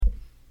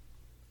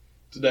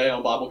Today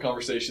on Bible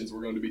Conversations,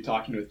 we're going to be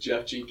talking with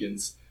Jeff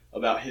Jenkins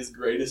about his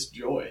greatest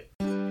joy.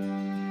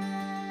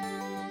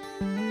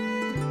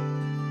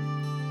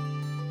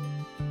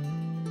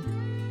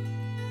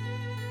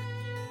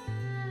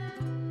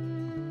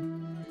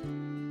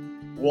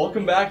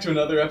 Welcome back to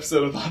another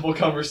episode of Bible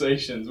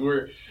Conversations.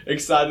 We're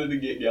excited to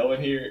get going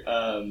here.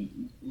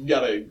 We've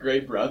got a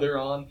great brother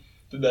on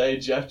today,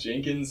 Jeff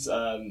Jenkins.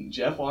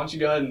 Jeff, why don't you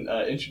go ahead and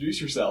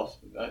introduce yourself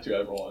to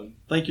everyone?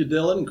 Thank you,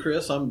 Dylan and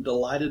Chris. I'm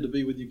delighted to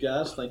be with you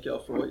guys. Thank y'all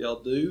for what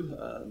y'all do.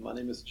 My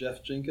name is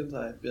Jeff Jenkins.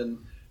 I've been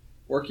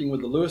working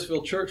with the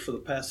Louisville Church for the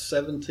past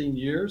 17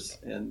 years,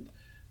 and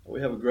we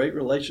have a great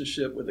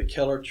relationship with the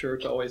Keller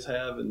Church, always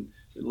have, and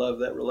we love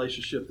that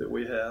relationship that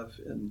we have.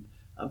 And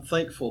I'm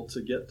thankful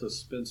to get to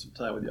spend some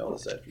time with y'all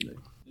this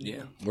afternoon.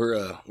 Yeah,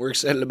 we're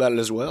excited about it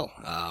as well.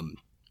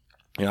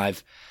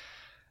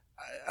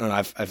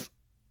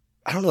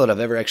 I don't know that I've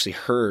ever actually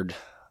heard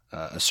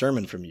a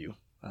sermon from you,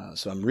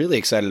 so I'm really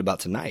excited about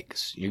tonight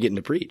because you're getting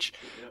to preach.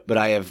 But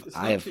It's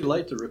not too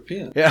late to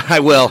repent. Yeah, I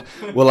will.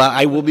 Well,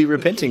 I will be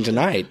repenting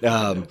tonight.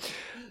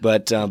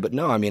 But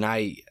no, I mean,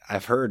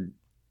 I've heard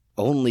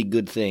only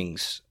good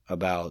things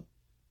about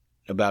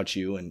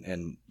you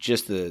and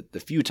just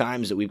the few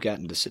times that we've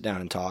gotten to sit down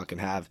and talk and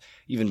have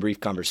even brief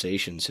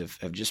conversations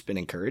have just been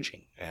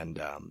encouraging. And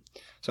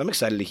so I'm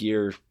excited to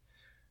hear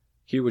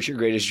what your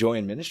greatest joy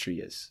in ministry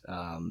is.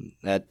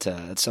 That's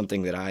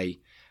something that I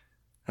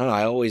don't know,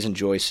 I always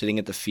enjoy sitting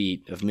at the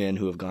feet of men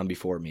who have gone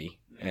before me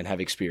and have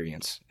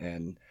experience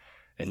and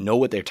know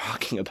what they're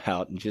talking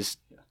about and just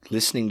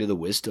listening to the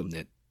wisdom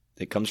that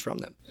comes from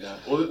them. Yeah,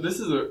 well, this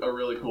is a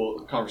really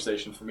cool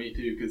conversation for me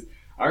too, because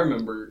I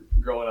remember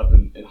growing up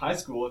in high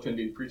school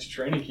attending preacher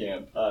training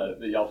camp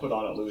that y'all put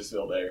on at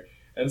Louisville there.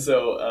 And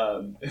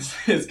so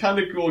it's kind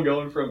of cool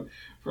going from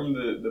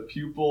the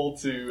pupil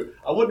to,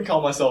 I wouldn't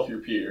call myself your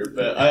peer,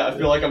 but I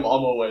feel like I'm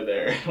on my way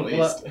there at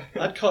least. Well,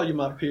 I'd call you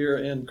my peer,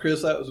 and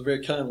Chris, that was a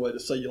very kind way to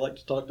say you like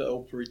to talk to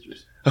old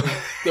preachers. I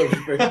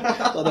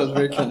thought that was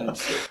very kind.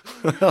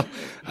 Well,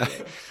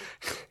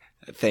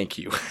 thank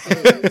you.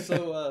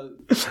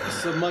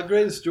 So my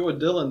greatest joy,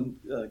 Dylan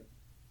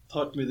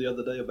talked to me the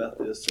other day about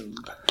this, and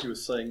he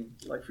was saying,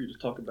 I'd like for you to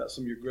talk about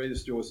some of your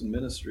greatest joys in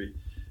ministry.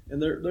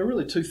 And there are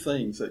really two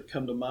things that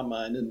come to my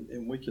mind,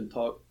 and we can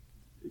talk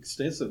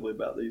extensively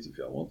about these if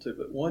y'all want to.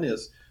 But one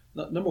is,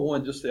 number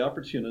one, just the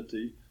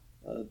opportunity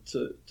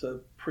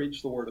to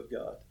preach the Word of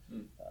God.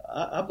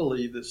 I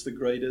believe it's the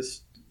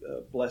greatest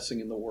blessing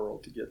in the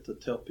world to get to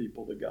tell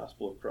people the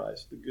gospel of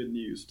Christ, the good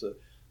news, to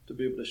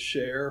be able to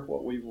share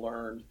what we've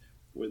learned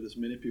with as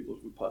many people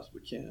as we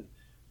possibly can.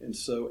 And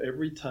so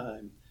every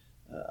time,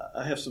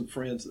 I have some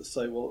friends that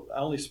say, well, I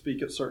only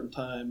speak at certain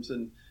times,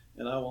 and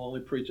I will only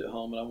preach at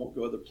home, and I won't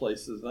go other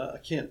places. And I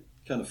can't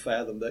kind of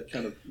fathom that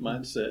kind of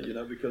mindset,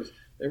 because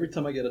every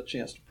time I get a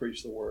chance to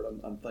preach the Word,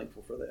 I'm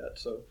thankful for that.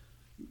 So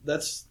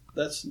that's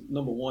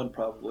number one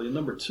probably. And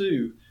number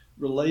two,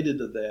 related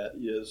to that,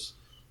 is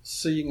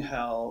seeing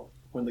how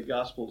when the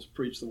gospel is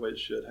preached the way it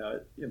should, how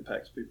it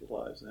impacts people's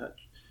lives, and how it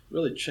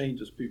really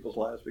changes people's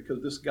lives,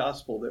 because this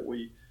gospel that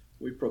we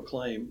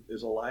proclaim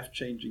is a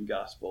life-changing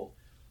gospel.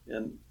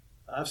 And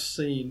I've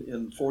seen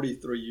in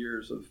 43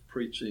 years of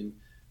preaching,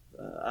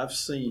 I've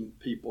seen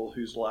people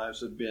whose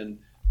lives have been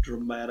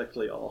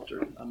dramatically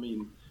altered. I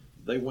mean,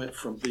 they went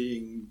from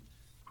being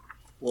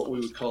what we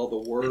would call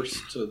the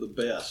worst to the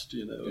best.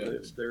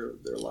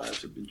 Their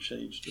lives have been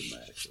changed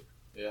dramatically.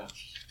 Yeah,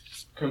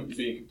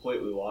 being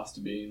completely lost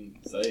to being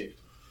saved.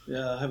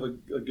 Yeah, I have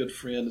a good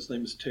friend. His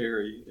name is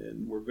Terry,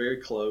 and we're very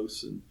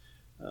close. And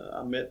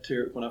I met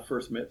Terry when I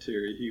first met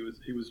Terry. He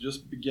was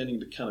just beginning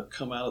to kind of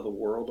come out of the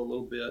world a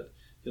little bit.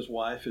 His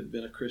wife had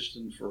been a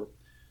Christian for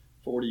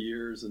 40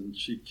 years, and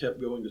she kept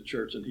going to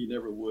church, and he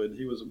never would.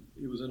 He was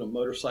in a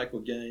motorcycle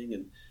gang,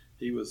 and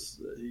he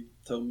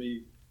told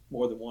me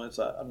more than once,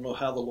 I don't know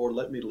how the Lord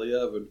let me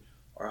live,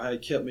 or how He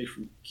kept me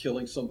from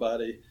killing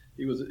somebody.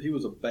 He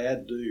was a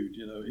bad dude,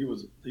 He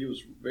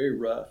was very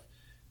rough,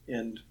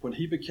 and when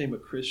he became a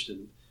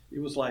Christian, it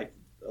was like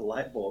a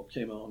light bulb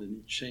came on, and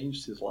he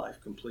changed his life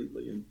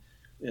completely.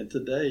 And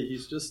today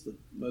he's just the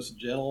most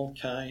gentle,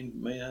 kind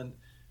man.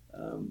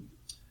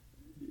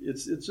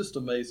 It's just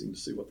amazing to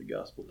see what the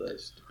gospel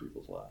does to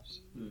people's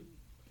lives.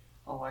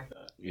 I like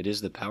that. It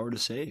is the power to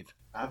save.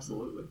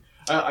 Absolutely.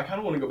 I kind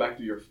of want to go back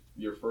to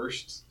your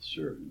first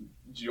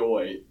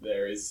joy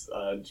there is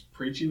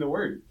preaching the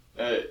Word.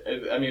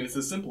 I mean, it's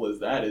as simple as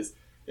that.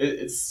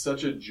 It's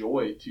such a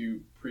joy to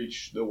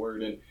preach the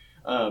Word. And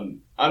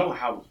I don't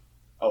have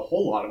a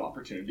whole lot of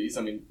opportunities.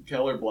 I mean,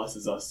 Keller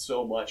blesses us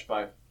so much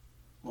by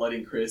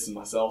letting Chris and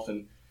myself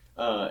and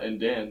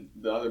Dan,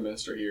 the other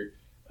minister here,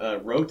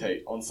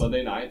 rotate on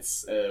Sunday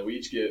nights. We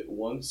each get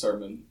one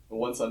sermon,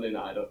 one Sunday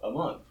night a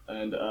month,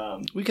 and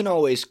we can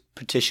always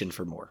petition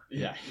for more.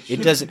 Yeah,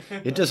 it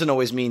doesn't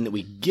always mean that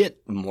we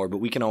get more, but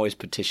we can always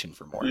petition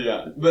for more.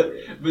 Yeah, but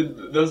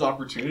those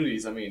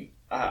opportunities. I mean,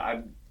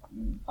 I'm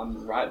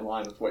right in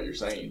line with what you're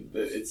saying.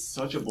 That it's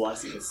such a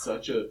blessing. It's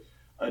such a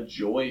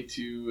joy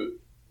to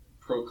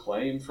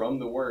proclaim from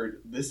the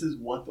Word. This is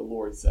what the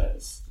Lord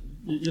says.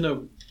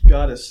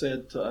 God has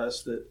said to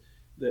us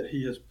that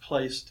He has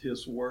placed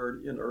His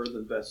word in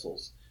earthen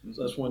vessels. Mm-hmm.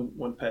 So that's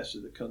one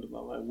passage that comes to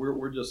my mind.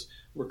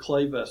 We're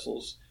clay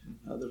vessels.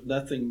 There's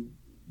nothing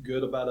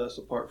good about us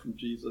apart from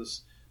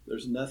Jesus.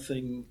 There's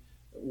nothing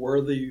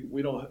worthy.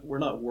 We're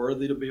not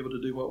worthy to be able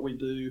to do what we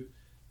do.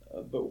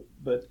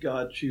 But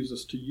God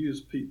chooses to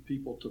use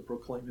people to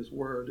proclaim His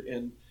word.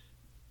 And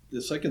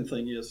the second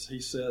thing is, He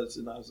says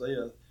in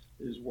Isaiah,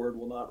 His word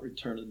will not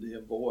return unto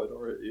Him void,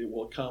 or it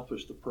will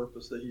accomplish the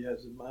purpose that He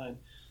has in mind.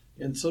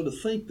 And so to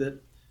think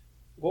that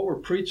what we're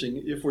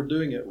preaching, if we're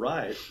doing it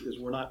right, is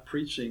we're not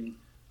preaching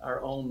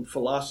our own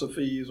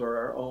philosophies or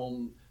our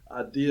own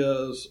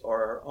ideas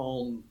or our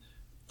own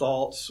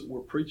thoughts.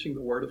 We're preaching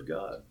the Word of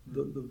God,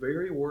 the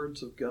very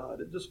words of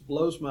God. It just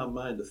blows my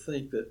mind to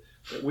think that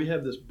we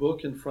have this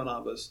book in front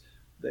of us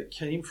that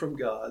came from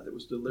God, that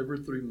was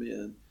delivered through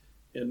men,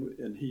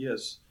 and He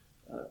has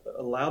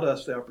allowed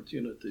us the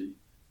opportunity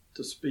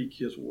to speak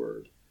His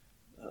Word.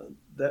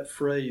 That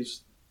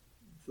phrase,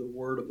 the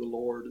word of the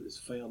Lord, is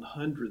found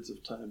hundreds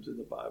of times in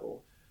the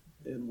Bible,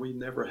 and we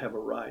never have a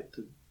right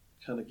to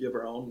kind of give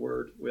our own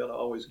word. We ought to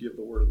always give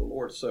the word of the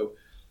Lord. So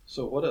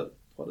what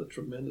a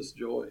tremendous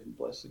joy and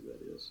blessing that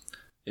is.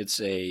 It's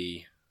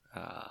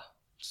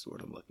what's the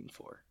word I'm looking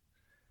for?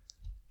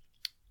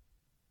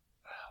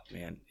 Oh,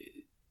 man,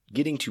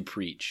 getting to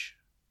preach,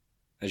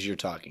 as you're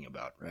talking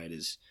about, right,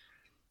 is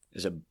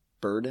a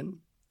burden,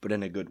 but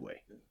in a good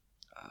way.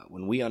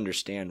 When we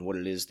understand what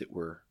it is that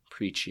we're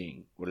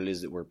preaching, what it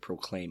is that we're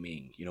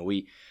proclaiming,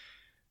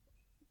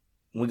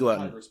 we go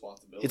out and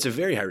it's a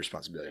very high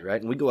responsibility,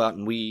 right? And we go out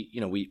and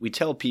we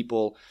tell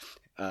people.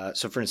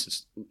 So, for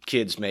instance,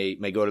 kids may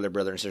go to their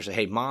brother and sister and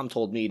say, "Hey, mom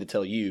told me to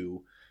tell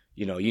you,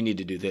 you need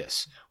to do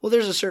this." Well,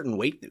 there's a certain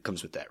weight that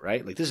comes with that,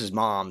 right? Like, this is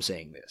mom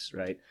saying this,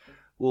 right?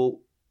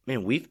 Well,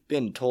 man, we've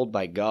been told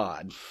by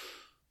God,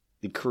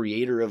 the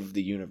creator of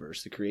the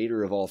universe, the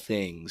creator of all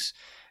things,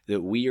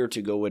 that we are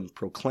to go and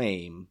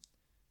proclaim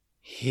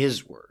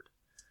His word.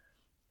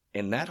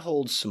 And that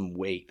holds some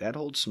weight, that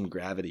holds some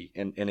gravity.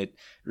 And it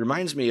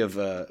reminds me of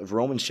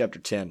Romans chapter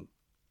 10.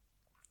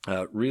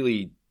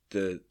 Really,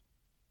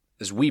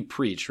 as we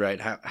preach, right?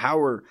 How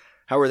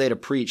are they to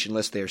preach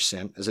unless they are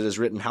sent? As it is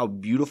written, how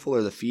beautiful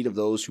are the feet of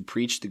those who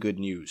preach the good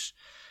news.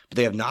 But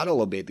they have not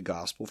all obeyed the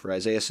gospel. For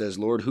Isaiah says,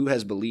 Lord, who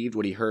has believed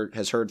what he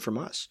has heard from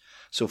us?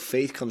 So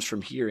faith comes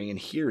from hearing, and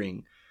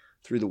hearing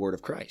through the word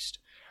of Christ.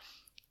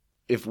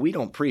 If we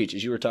don't preach,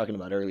 as you were talking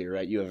about earlier,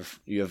 right? You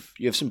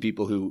have some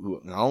people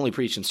who only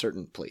preach in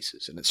certain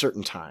places and at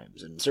certain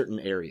times and in certain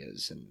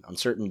areas and on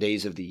certain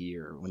days of the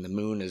year when the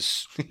moon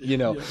is,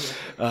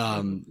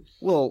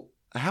 well,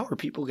 how are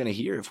people going to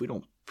hear if we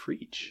don't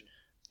preach?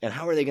 And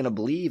how are they going to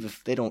believe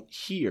if they don't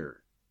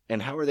hear?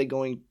 And how are they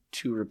going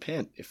to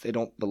repent if they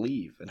don't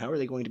believe? And how are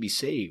they going to be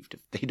saved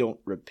if they don't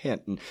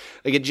repent? And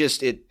like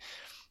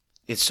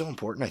it's so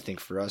important, I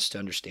think, for us to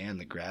understand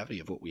the gravity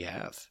of what we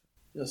have.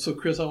 Yeah, so,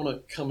 Chris, I want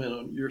to comment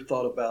on your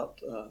thought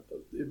about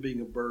it being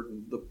a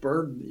burden. The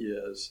burden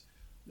is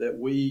that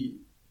we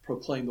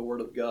proclaim the Word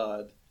of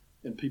God,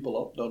 and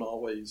people don't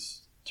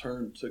always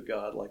turn to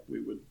God like we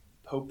would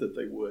hope that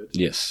they would.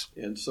 Yes.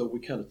 And so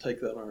we kind of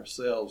take that on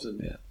ourselves. And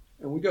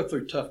we go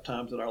through tough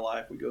times in our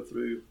life. We go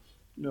through,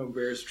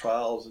 various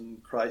trials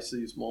and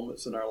crises,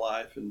 moments in our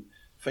life, and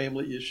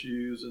family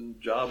issues and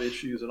job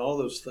issues and all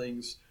those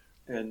things.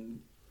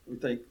 And we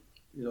think,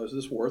 is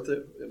this worth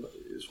it?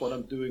 Is what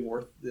I'm doing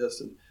worth this?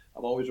 And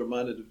I'm always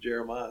reminded of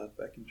Jeremiah,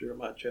 back in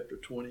Jeremiah chapter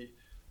 20,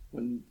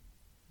 when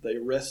they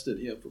arrested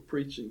him for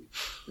preaching,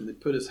 and they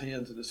put his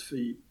hands and his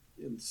feet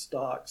in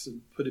stocks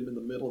and put him in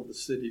the middle of the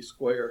city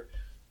square.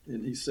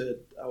 And he said,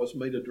 I was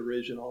made a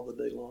derision all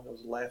the day long. I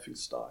was a laughing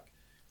stock.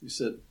 He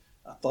said,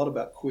 I thought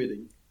about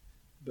quitting,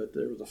 but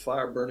there was a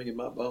fire burning in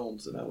my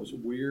bones, and I was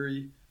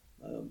weary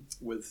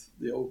with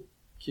the old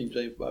King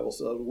James Bible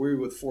says, I was weary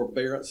with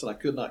forbearance, and I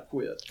could not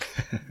quit.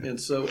 And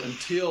so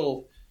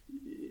until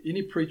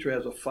any preacher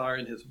has a fire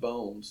in his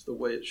bones, the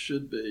way it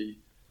should be,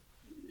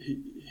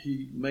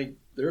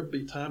 there'll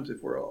be times,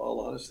 if we're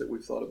all honest, that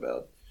we've thought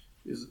about,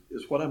 is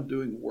what I'm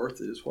doing worth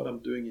it? Is what I'm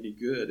doing any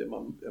good?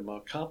 Am I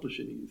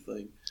accomplishing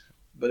anything?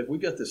 But if we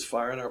got this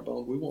fire in our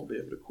bones, we won't be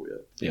able to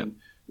quit. Yeah. And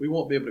we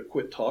won't be able to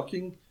quit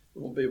talking.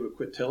 We won't be able to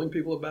quit telling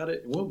people about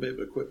it. And we won't be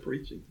able to quit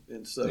preaching.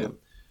 And so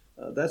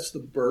that's the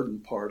burden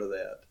part of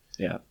that.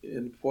 Yeah.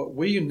 And what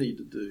we need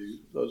to do,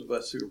 those of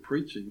us who are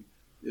preaching,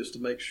 is to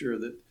make sure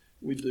that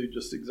we do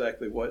just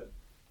exactly what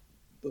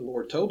the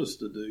Lord told us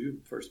to do.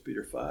 1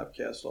 Peter 5,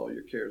 cast all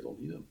your cares on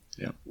Him.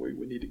 Yeah. We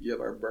need to give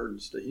our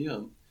burdens to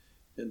Him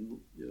and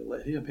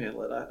let Him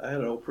handle it. I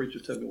had an old preacher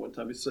tell me one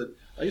time, he said,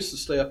 I used to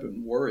stay up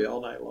and worry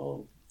all night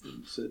long.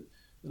 And he said,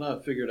 then I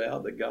figured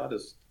out that God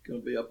is going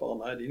to be up all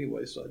night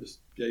anyway, so I just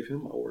gave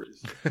Him my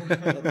worries.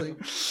 I think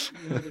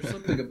there's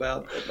something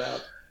about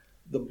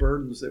the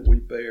burdens that we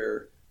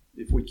bear.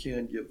 If we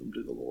can give them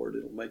to the Lord,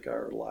 it'll make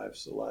our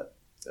lives a lot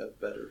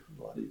better,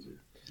 a lot easier.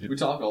 We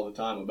talk all the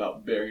time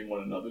about bearing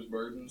one another's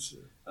burdens.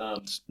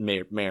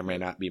 May or may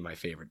not be my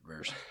favorite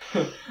verse.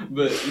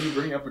 But you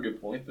bring up a good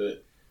point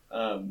that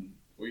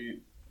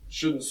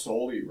shouldn't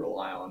solely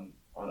rely on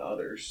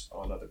others,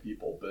 on other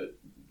people, but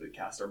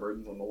cast our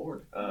burdens on the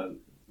Lord.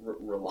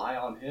 Rely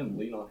on Him,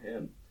 lean on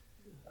Him.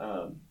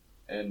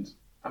 And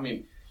I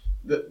mean,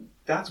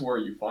 that's where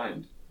you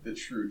find the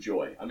true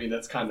joy. I mean,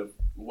 that's kind of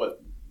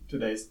what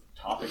today's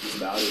topic is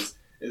about,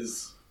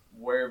 is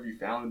where have you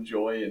found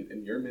joy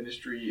in your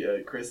ministry?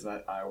 Chris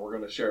and I we're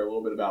going to share a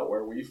little bit about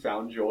where we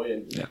found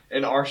joy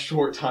in our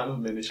short time of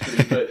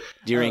ministry, but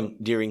during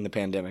the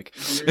pandemic.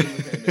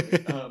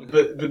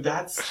 But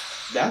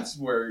that's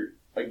where,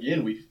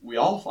 again, we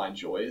all find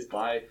joy, is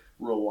by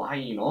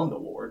relying on the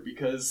Lord,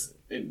 because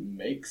it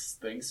makes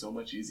things so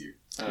much easier.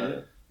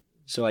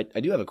 So I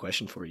do have a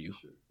question for you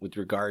with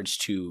regards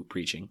to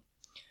preaching.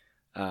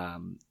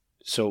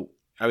 So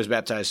I was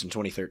baptized in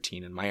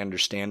 2013, and my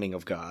understanding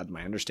of God,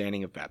 my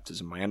understanding of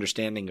baptism, my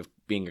understanding of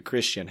being a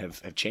Christian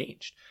have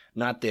changed.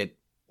 Not that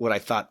what I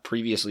thought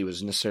previously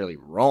was necessarily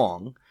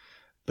wrong,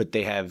 but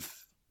they have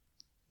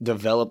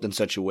developed in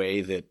such a way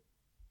that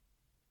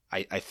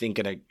I think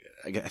in a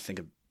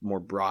more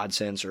broad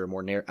sense, or a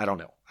more narrow, I don't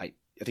know. I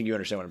think you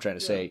understand what I'm trying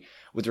to say.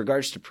 With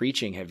regards to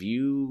preaching, have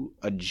you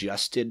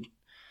adjusted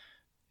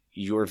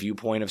your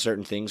viewpoint of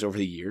certain things over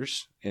the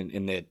years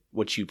in that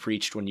what you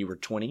preached when you were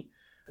 20?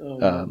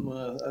 I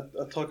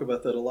talk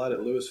about that a lot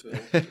at Louisville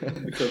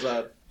because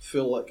I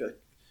feel like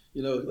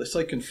they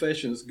say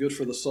confession is good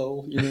for the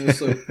soul.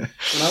 So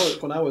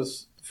when I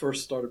was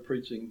first started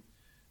preaching,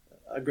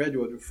 I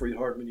graduated from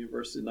Freed-Hardeman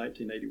University in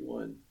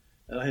 1981,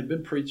 and I had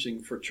been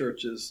preaching for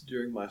churches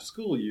during my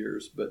school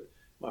years, but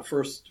my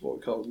first what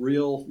we call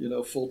real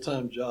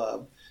full-time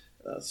job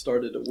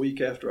started a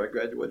week after I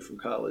graduated from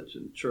college,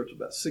 in church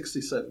about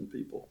 67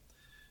 people.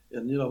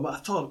 And I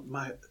thought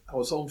I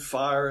was on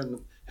fire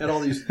and had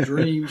all these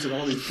dreams and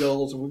all these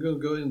goals, and we're going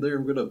to go in there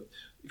and we're going to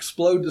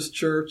explode this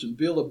church and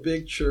build a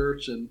big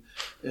church. And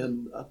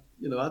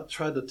I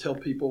tried to tell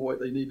people what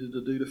they needed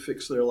to do to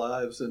fix their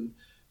lives and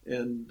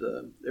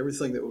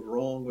everything that was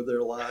wrong with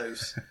their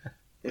lives.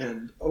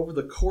 And over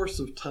the course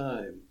of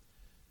time,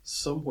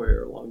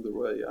 somewhere along the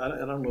way,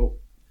 I don't know,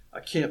 I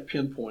can't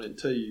pinpoint and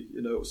tell you,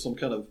 it was some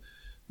kind of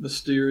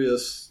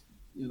mysterious,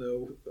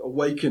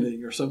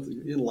 awakening or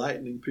something,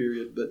 enlightening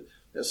period. But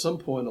at some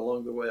point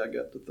along the way, I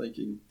got to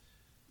thinking,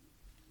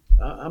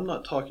 I'm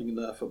not talking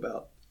enough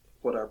about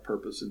what our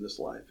purpose in this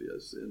life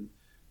is. And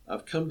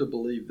I've come to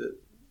believe that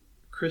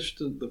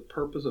the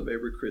purpose of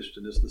every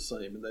Christian is the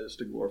same, and that is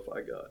to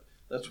glorify God.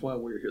 That's why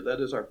we're here.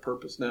 That is our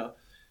purpose. Now,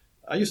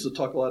 I used to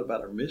talk a lot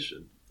about our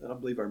mission, and I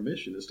believe our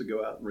mission is to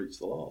go out and reach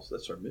the lost.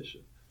 That's our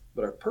mission.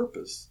 But our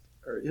purpose,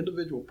 our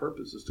individual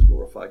purpose, is to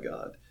glorify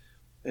God.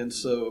 And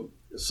so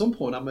at some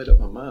point I made up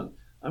my mind,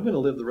 I'm going to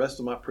live the rest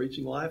of my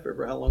preaching life,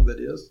 ever how long that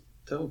is,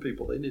 telling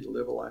people they need to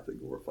live a life that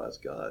glorifies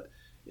God,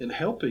 and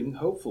helping,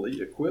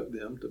 hopefully, equip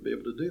them to be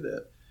able to do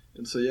that.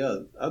 And so,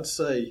 yeah, I'd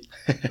say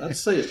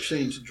it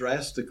changed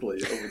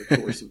drastically over the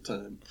course of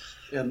time.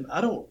 And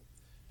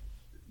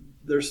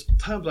there's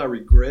times I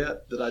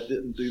regret that I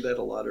didn't do that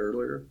a lot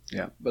earlier.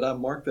 Yeah. But I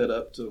mark that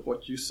up to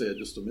what you said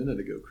just a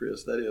minute ago,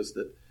 Chris. That is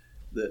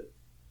that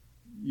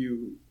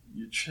you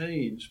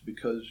change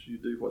because you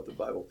do what the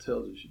Bible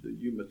tells us you do.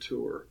 You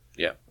mature.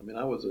 Yeah. I mean,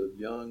 I was a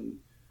young,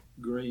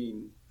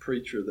 green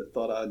preacher that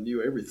thought I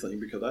knew everything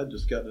because I'd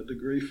just gotten a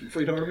degree from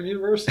Freed-Hardeman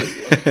University,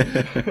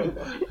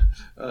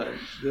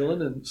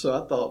 Dylan. And so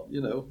I thought,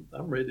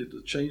 I'm ready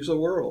to change the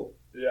world.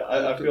 Yeah,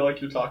 I feel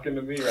like you're talking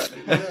to me right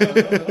now. I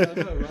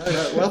know,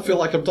 right? Well, I feel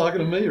like I'm talking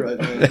to me right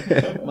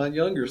now, my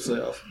younger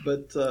self.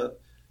 But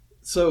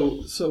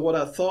so what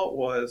I thought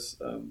was,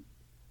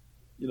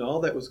 all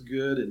that was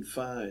good and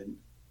fine,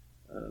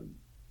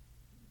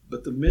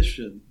 but the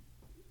mission,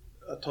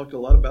 I talked a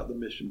lot about the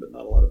mission, but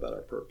not a lot about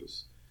our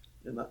purpose.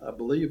 And I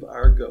believe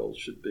our goal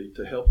should be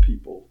to help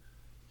people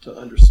to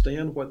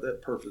understand what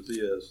that purpose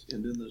is,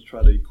 and then to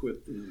try to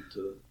equip them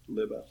to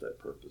live out that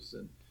purpose.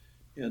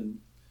 And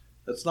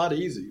that's not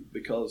easy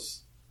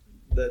because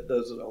that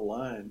doesn't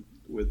align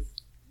with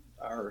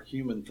our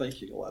human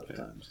thinking a lot of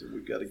times. That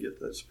we've got to get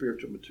that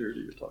spiritual maturity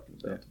you're talking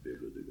about to be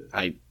able to do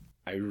that.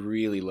 I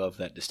really love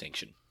that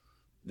distinction,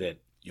 that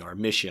our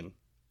mission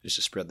is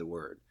to spread the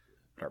word,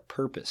 but our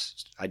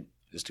purpose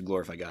is to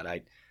glorify God.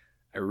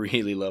 I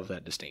really love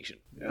that distinction.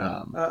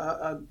 Yeah.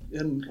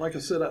 And like I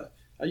said,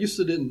 I used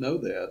to didn't know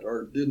that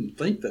or didn't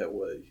think that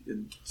way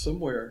in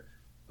somewhere,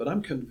 but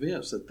I'm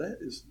convinced that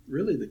is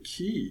really the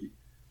key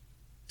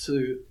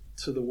to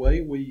the way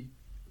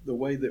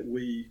that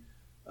we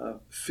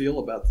feel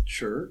about the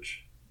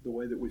church, the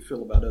way that we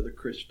feel about other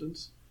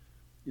Christians,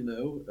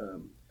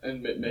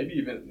 and maybe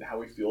even how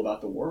we feel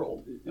about the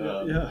world.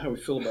 How we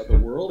feel about the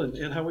world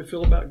and how we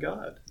feel about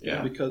God.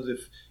 Yeah. Because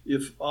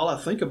if all I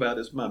think about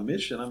is my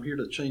mission, I'm here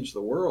to change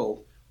the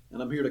world,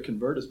 and I'm here to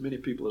convert as many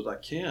people as I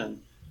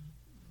can,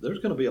 there's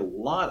going to be a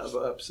lot of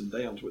ups and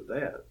downs with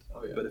that.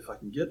 Oh, yeah. But if I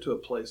can get to a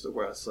place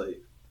where I say,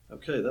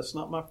 okay, that's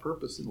not my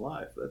purpose in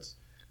life. That's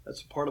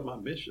a part of my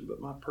mission,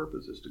 but my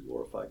purpose is to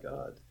glorify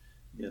God.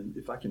 And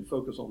if I can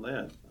focus on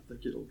that, I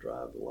think it'll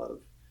drive a lot of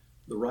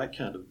the right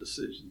kind of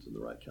decisions and the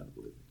right kind of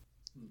living.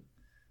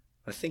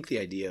 I think the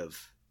idea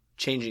of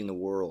changing the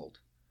world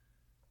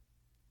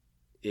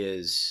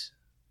is,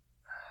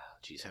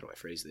 geez, how do I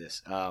phrase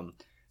this?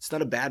 It's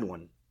not a bad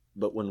one,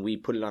 but when we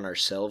put it on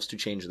ourselves to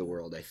change the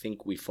world, I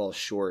think we fall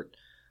short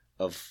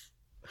of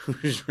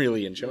who's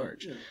really in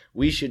charge. Yeah.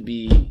 We should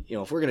be,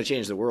 if we're going to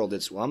change the world,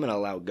 I'm going to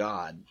allow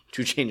God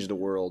to change the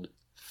world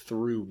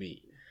through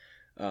me.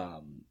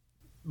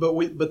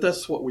 But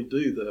that's what we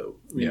do, though.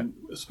 I mean,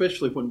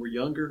 especially when we're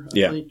younger,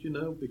 I think,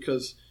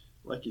 because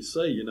like you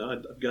say,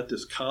 I've got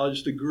this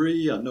college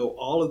degree. I know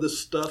all of this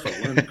stuff. I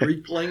learned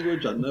Greek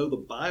language. I know the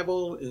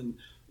Bible, and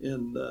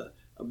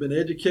I've been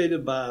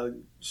educated by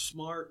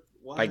smart,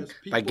 wise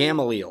people. By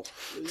Gamaliel.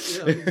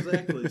 Yeah,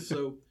 exactly.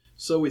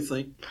 So we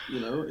think,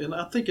 and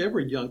I think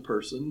every young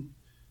person,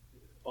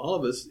 all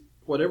of us,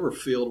 whatever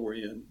field we're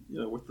in,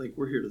 we think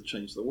we're here to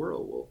change the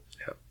world. Well,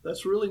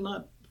 that's really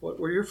not what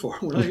we're here for.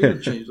 We're not here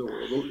to change the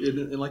world.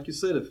 And like you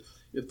said,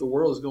 if the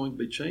world is going to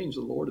be changed,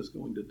 the Lord is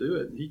going to do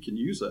it, and He can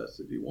use us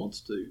if He wants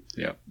to.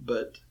 Yeah.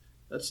 But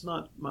that's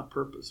not my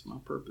purpose. My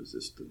purpose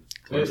is to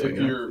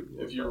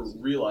if you're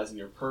realizing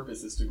your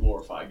purpose is to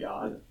glorify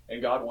God,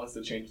 and God wants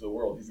to change the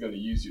world, He's going to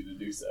use you to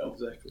do so.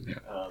 Exactly.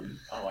 Yeah.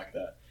 I like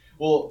that.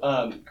 Well,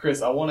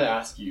 Chris, I want to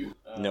ask you.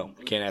 No,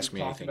 can't ask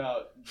me anything.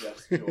 About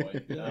Jeff's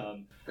joy.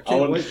 I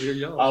can't wait to hear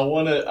y'all. I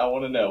want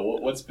to know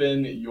what's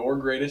been your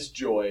greatest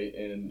joy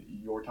in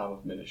your time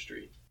of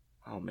ministry.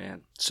 Oh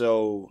man,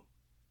 so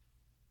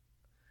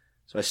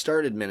I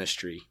started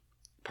ministry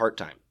part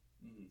time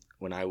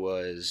when I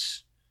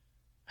was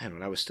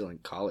still in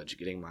college,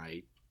 getting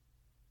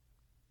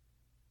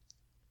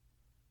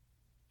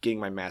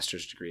my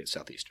master's degree at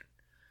Southeastern.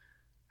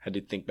 Had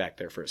to think back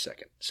there for a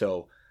second.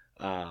 So.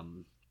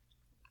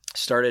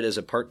 Started as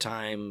a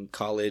part-time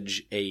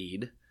college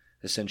aide,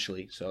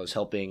 essentially. So I was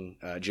helping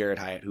Jared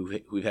Hyatt, who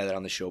we've had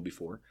on the show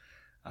before,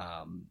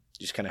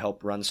 just kind of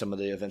help run some of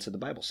the events at the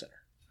Bible Center.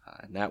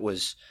 And that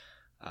was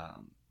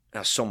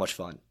so much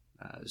fun.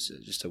 It was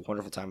just a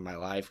wonderful time in my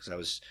life because I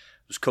was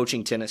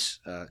coaching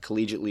tennis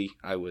collegiately.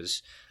 I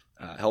was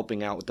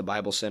helping out with the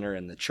Bible Center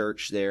and the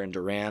church there in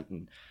Durant,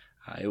 and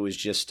it was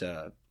just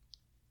an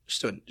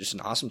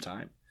awesome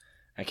time.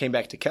 I came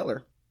back to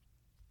Keller.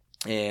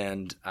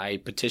 And I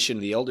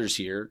petitioned the elders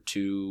here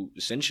to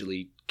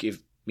essentially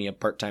give me a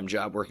part-time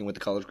job working with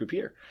the college group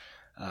here.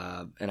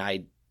 And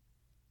I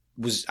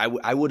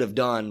would have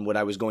done what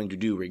I was going to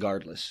do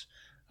regardless.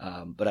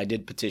 But I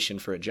did petition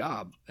for a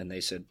job, and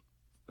they said,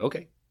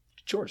 okay,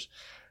 it's yours.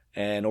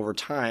 And over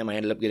time, I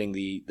ended up getting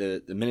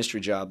the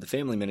ministry job, the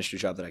family ministry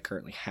job that I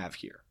currently have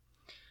here.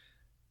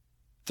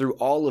 Through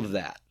all of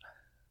that,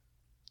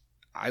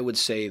 I would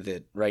say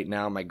that right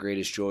now my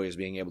greatest joy is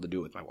being able to do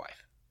it with my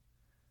wife.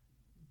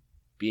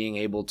 Being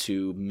able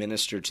to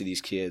minister to these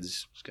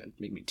kids, it's going to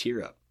make me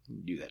tear up.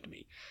 Do that to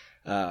me.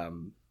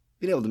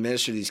 Being able to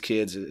minister to these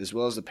kids, as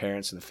well as the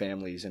parents and the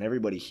families and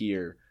everybody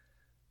here,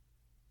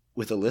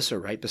 with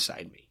Alyssa right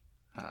beside me,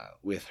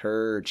 with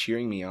her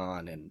cheering me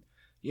on. And,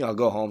 I'll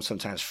go home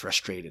sometimes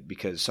frustrated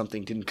because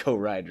something didn't go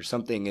right or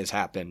something has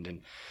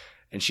happened.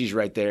 And she's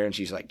right there and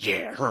she's like,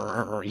 yeah,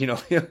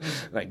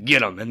 like, get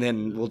them. And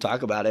then we'll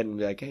talk about it and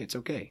be like, hey, it's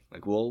okay.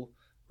 Like, we're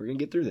going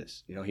to get through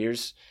this.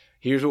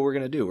 Here's what we're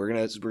going to do. We're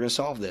going to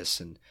solve this.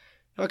 And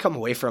I come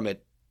away from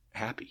it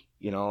happy,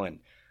 and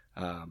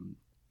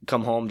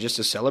come home just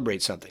to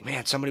celebrate something.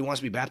 Man, somebody wants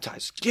to be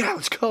baptized. Yeah,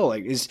 let's go.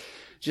 Like, it's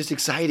just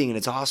exciting and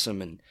it's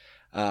awesome. And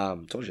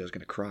told you I was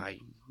going to cry,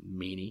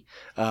 meanie.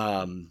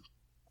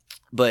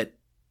 But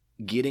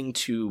getting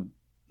to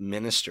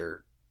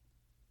minister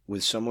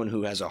with someone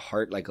who has a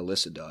heart like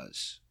Alyssa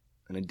does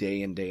on a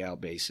day in, day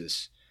out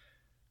basis,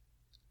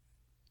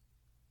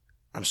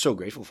 I'm so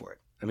grateful for it.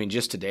 I mean,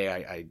 just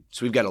today,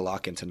 so we've got a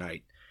lock-in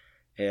tonight,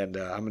 and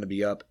I'm going to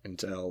be up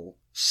until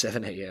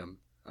 7 a.m.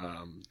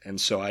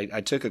 And so I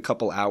took a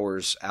couple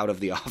hours out of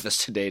the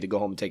office today to go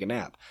home and take a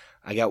nap.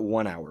 I got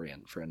 1 hour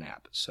in for a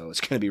nap, so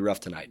it's going to be rough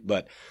tonight.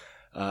 But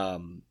I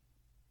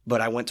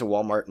went to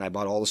Walmart and I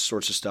bought all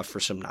sorts of stuff for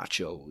some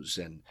nachos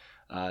and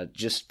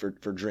just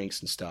for drinks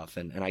and stuff.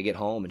 And I get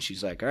home and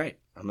she's like, all right,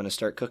 I'm going to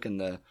start cooking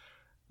the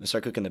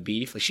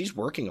beef. Like, she's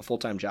working a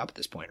full-time job at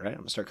this point, right? I'm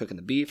gonna start cooking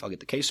the beef. I'll get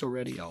the queso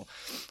ready.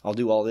 I'll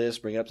do all this,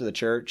 bring it up to the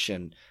church,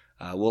 and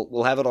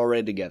we'll have it all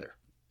ready together.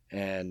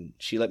 And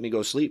she let me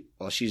go sleep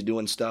while she's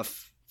doing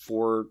stuff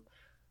for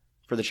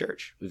the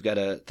church. We've got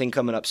a thing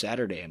coming up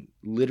Saturday, and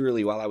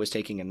literally while I was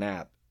taking a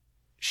nap,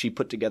 she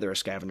put together a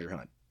scavenger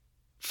hunt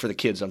for the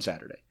kids on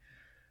Saturday.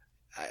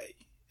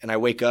 I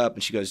wake up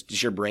and she goes,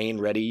 "Is your brain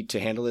ready to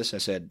handle this?" I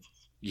said,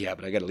 "Yeah,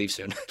 but I got to leave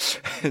soon."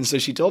 And so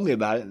she told me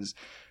about it. And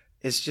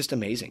it's just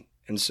amazing.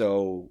 And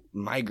so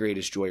my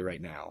greatest joy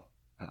right now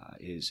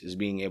is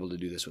being able to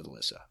do this with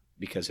Alyssa,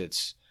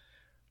 because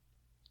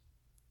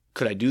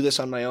could I do this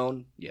on my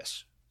own?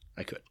 Yes,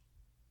 I could.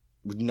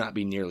 It would not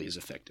be nearly as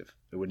effective.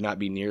 It would not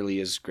be nearly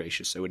as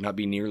gracious. It would not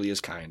be nearly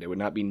as kind. It would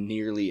not be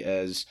nearly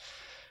as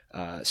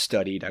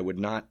studied. I would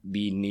not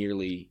be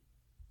nearly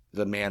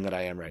the man that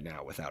I am right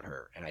now without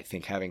her. And I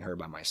think having her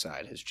by my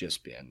side has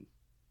just been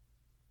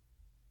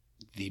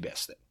the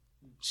best thing.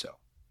 So.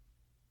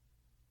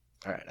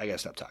 All right, I got to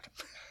stop talking.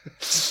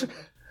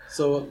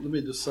 So let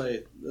me just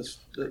say, it's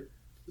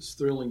it's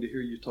thrilling to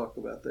hear you talk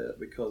about that,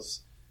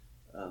 because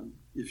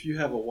if you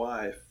have a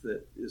wife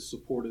that is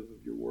supportive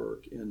of your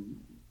work and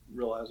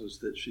realizes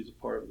that she's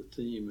a part of the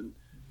team and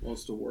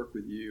wants to work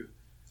with you,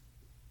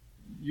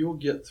 you'll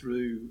get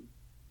through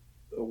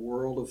a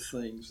world of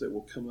things that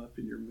will come up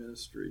in your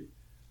ministry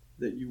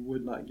that you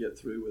would not get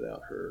through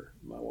without her.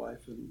 My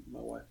wife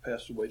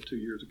passed away 2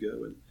 years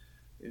ago,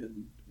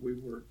 and we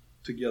were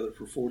together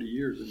for 40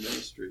 years in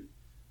ministry.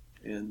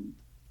 And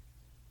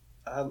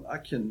I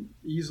can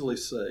easily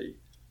say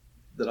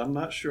that I'm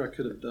not sure I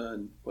could have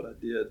done what I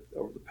did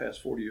over the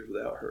past 40 years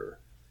without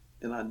her.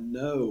 And I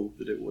know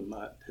that it would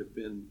not have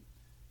been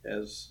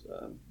as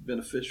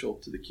beneficial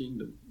to the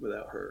kingdom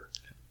without her.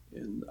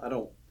 And I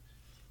know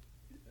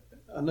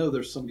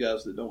there's some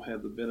guys that don't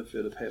have the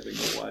benefit of having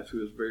a wife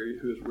who is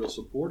real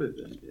supportive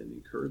and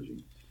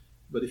encouraging.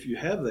 But if you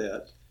have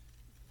that,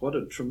 what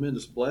a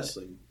tremendous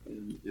blessing.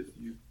 And if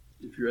you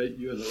and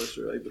Alyssa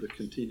are able to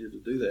continue to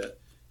do that,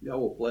 y'all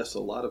will bless a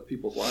lot of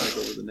people's lives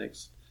over the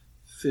next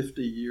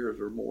 50 years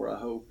or more, I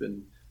hope,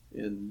 and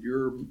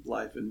your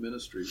life in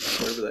ministry,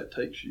 wherever that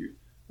takes you,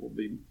 will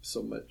be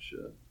so much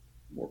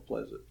more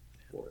pleasant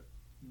for it.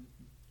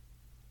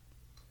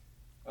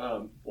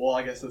 Well,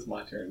 I guess it's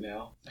my turn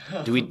now.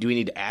 Do we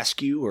need to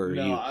ask you, or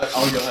no? you?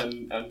 I'll go ahead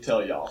and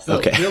tell y'all. So,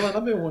 okay. Dylan,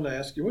 I've been wanting to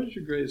ask you, what is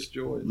your greatest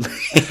joy?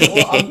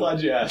 Well, I'm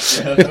glad you asked.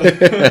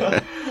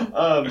 Yeah.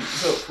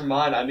 So for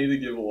mine, I need to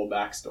give a little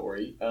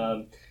backstory.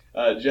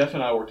 Jeff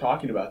and I were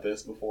talking about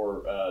this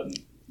before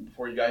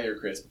you got here,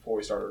 Chris, before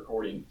we started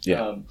recording.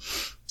 Yeah.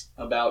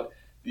 About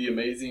the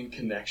amazing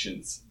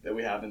connections that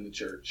we have in the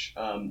church.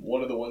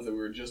 One of the ones that we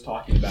were just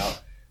talking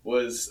about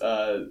was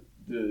a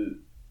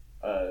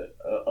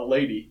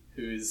lady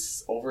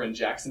who's over in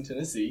Jackson,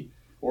 Tennessee,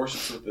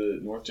 worships with the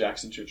North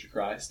Jackson Church of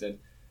Christ, and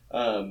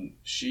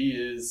she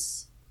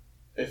is,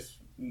 if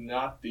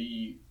not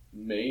the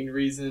main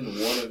reason,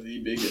 one of the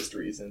biggest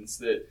reasons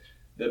that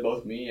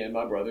both me and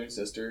my brother and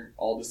sister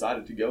all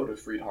decided to go to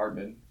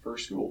Freed-Hardeman for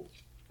school.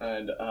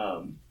 And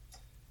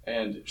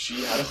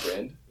she had a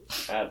friend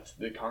at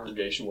the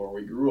congregation where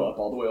we grew up,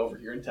 all the way over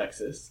here in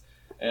Texas,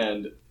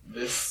 and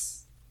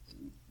this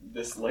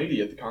lady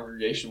at the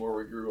congregation where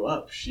we grew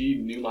up, she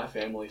knew my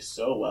family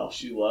so well.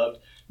 She loved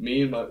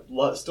me and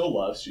still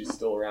loves. She's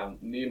still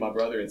around me and my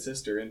brother and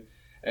sister,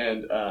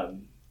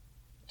 and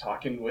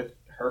talking with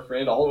her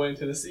friend all the way in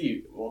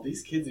Tennessee. Well,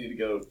 these kids need to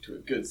go to a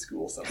good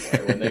school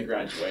somewhere when they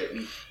graduate,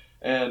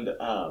 and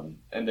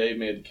they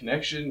made the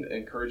connection,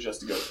 encouraged us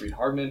to go to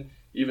Freed-Hardeman,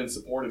 even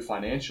supported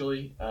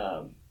financially,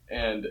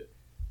 and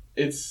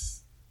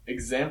it's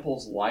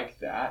examples like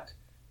that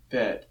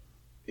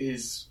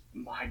is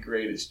my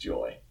greatest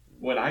joy.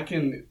 When I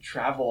can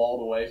travel all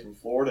the way from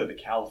Florida to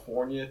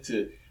California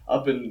to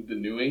up in the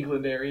New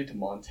England area to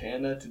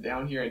Montana to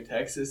down here in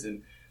Texas,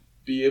 and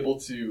be able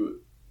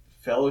to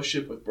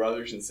fellowship with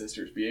brothers and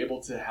sisters, be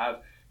able to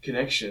have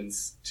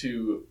connections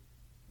to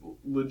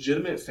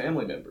legitimate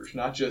family members,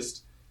 not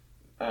just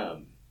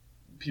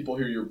people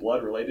who you're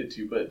blood related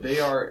to, but they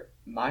are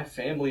my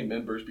family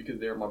members because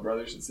they are my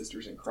brothers and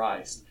sisters in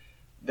Christ.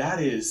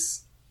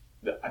 That's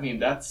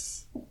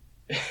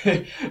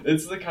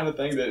it's the kind of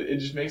thing that it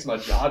just makes my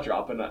jaw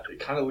drop, and it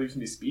kind of leaves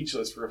me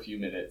speechless for a few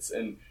minutes,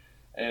 and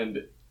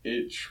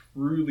it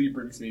truly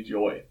brings me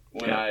joy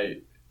when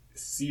I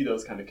see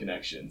those kind of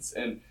connections.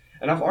 And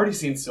I've already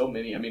seen so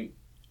many. I mean,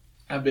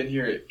 I've been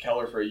here at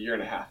Keller for 1.5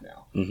 years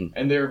now,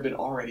 and there have been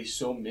already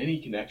so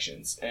many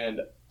connections,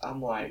 and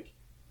I'm like,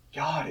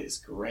 God is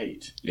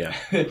great. Yeah.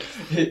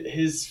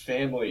 His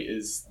family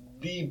is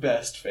the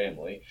best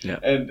family. Yeah.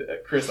 And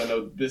Chris, I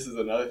know this is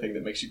another thing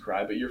that makes you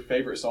cry, but your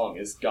favorite song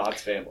is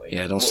God's Family.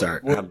 Yeah, don't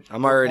start.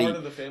 I'm already part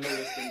of the family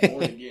that's been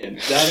born again.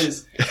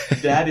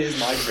 That is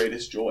my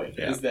greatest joy.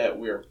 Yeah. Is that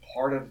we're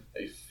part of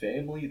a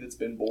family that's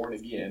been born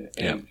again,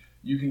 and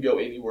you can go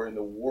anywhere in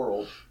the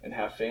world and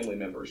have family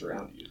members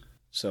around you.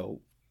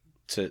 So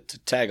to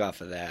tag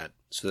off of that,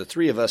 so the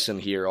three of us in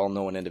here all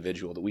know an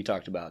individual that we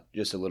talked about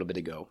just a little bit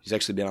ago. He's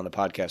actually been on the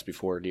podcast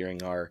before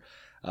during our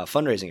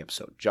fundraising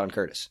episode, John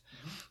Curtis.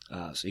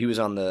 So he was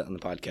on the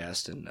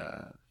podcast, and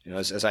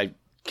as I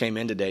came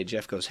in today,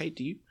 Jeff goes, "Hey,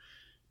 do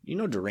you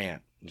know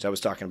Durant?" Because I was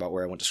talking about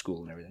where I went to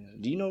school and everything.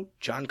 "Do you know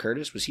John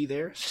Curtis? Was he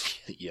there?"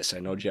 "Yes, I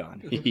know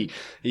John.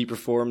 He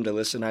performed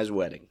Alyssa and I's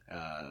wedding.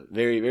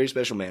 Very, very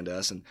special man to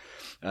us." And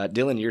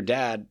Dylan, your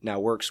dad now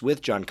works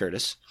with John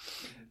Curtis,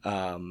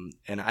 and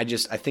I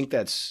think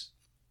that's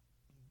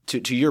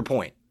to your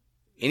point.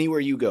 Anywhere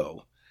you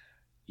go,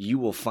 you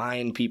will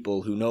find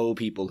people who know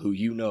people who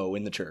you know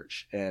in the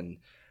church, and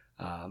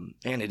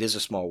it is a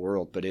small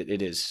world, but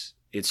it's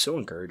so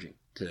encouraging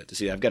to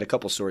see. I've got a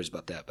couple stories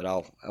about that, but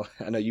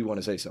I know you want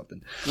to say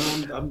something.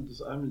 No,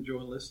 I'm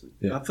enjoying listening.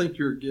 Yeah. I think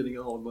you're getting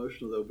all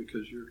emotional though,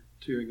 because you're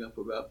tearing up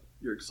about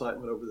your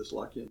excitement over this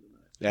lock-in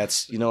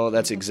tonight.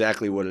 That's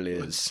exactly what it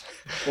is.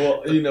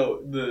 Well,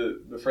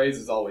 the phrase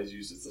is always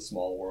used, "It's a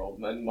small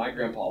world." And my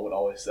grandpa would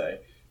always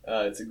say,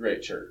 "It's a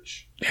great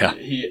church." Yeah.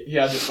 He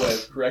had this way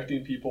of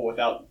correcting people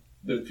without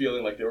them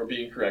feeling like they were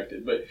being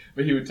corrected, but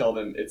he would tell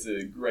them it's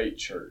a great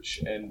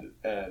church, and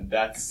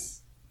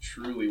that's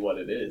truly what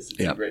it is. It's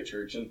yeah. a great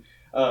church. And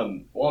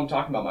while I'm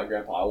talking about my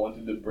grandpa, I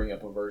wanted to bring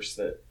up a verse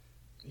that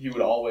he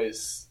would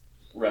always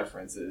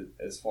reference it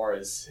as far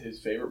as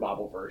his favorite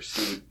Bible verse.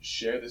 He would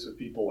share this with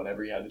people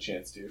whenever he had the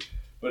chance to.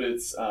 But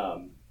it's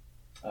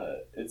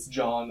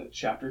John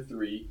chapter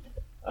 3.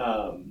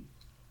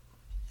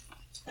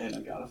 And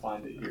I gotta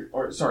find it here.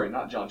 Or sorry,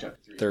 not John chapter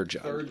 3. 3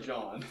 John. 3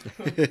 John.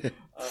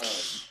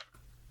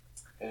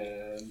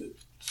 And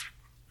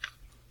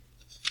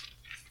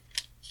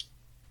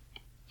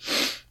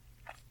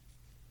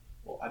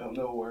well, I don't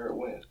know where it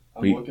went.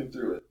 I'm looking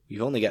through it.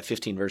 You've only got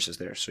 15 verses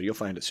there, so you'll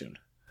find it soon.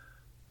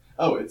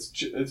 Oh,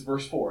 it's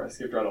verse 4. I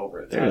skipped right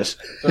over it. There it is.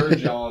 3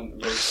 John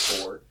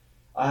verse 4.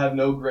 I have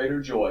no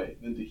greater joy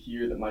than to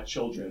hear that my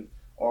children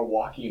are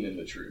walking in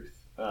the truth.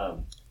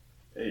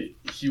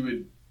 He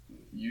would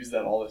use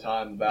that all the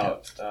time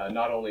about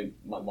not only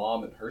my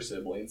mom and her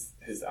siblings,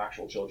 his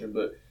actual children,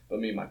 but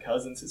me and my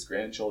cousins, his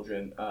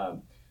grandchildren.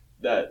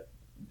 That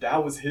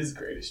was his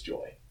greatest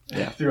joy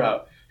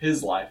throughout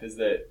his life, is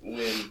that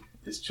when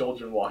his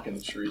children walk in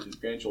the truth, his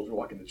grandchildren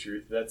walk in the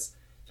truth, that's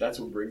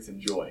what brings him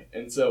joy.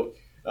 And so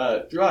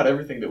throughout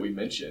everything that we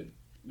mentioned,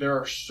 there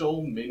are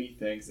so many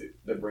things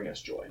that bring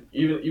us joy.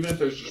 Even if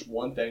there's just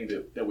one thing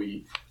that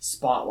we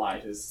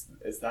spotlight as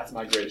that's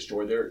my greatest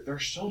joy, there are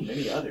so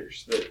many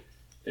others that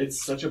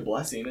it's such a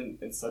blessing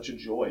and such a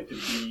joy to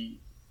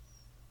be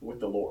with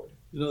the Lord.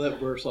 You know, that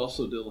verse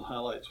also, Dylan,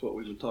 highlights what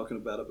we've been talking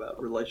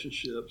about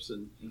relationships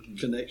and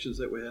connections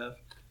that we have.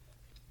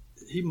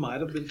 He might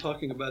have been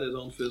talking about his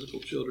own physical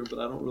children, but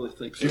I don't really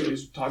think so.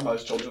 He's talking about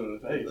his children in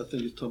the faith. I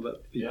think he's talking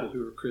about people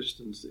who are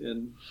Christians.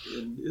 And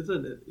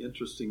isn't it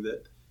interesting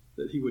that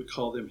he would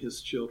call them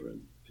his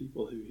children,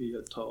 people who he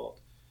had taught?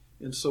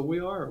 And so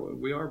we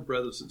are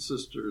brothers and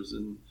sisters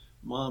and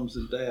moms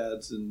and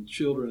dads and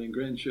children and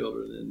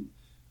grandchildren.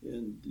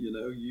 And you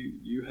know,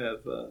 you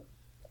have a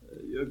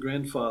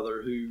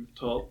grandfather who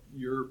taught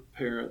your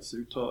parents,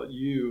 who taught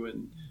you,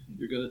 and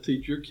you're going to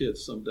teach your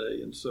kids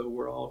someday. And so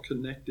we're all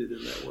connected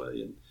in that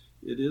way. And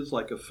it is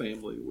like a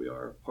family. We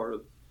are part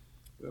of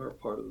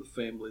the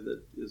family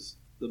that is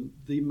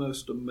the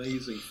most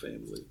amazing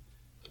family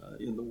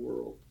in the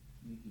world.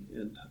 Mm-hmm.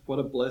 And what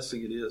a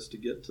blessing it is to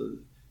get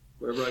to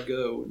wherever I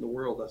go in the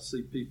world. I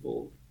see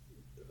people.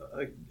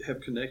 I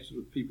have connections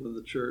with people in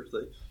the church.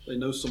 They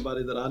know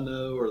somebody that I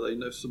know, or they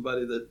know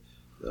somebody that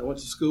I went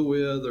to school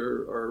with,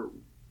 or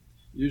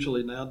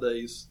usually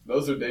nowadays.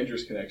 Those are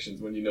dangerous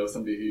connections when you know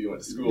somebody who you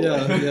went to school with.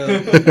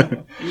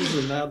 Yeah.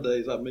 Usually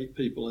nowadays I meet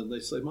people and they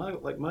say,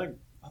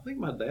 I think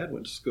my dad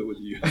went to school with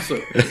you.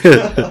 So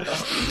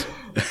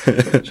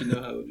but you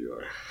know how old you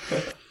are.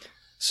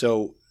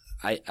 So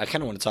I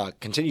kind of want to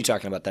continue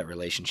talking about that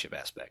relationship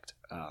aspect.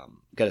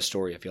 Got a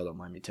story, if y'all don't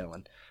mind me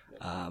telling,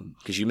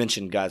 because you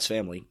mentioned God's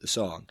Family, the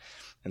song,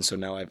 and so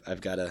now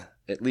I've got to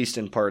at least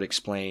in part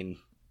explain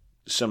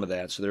some of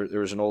that. So there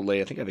was an old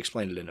lady. I think I've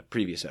explained it in a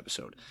previous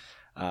episode,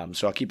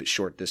 so I'll keep it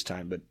short this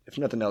time. But if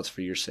nothing else,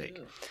 for your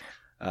sake.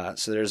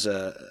 So there's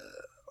a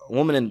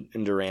woman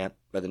in Durant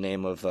by the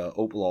name of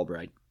Opal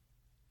Albright.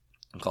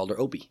 I called her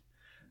Opie,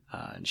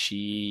 and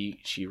she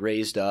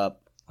raised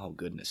up. Oh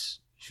goodness.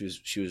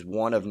 She was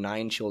one of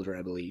 9 children,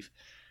 I believe.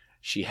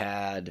 She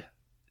had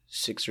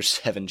 6 or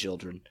 7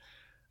 children.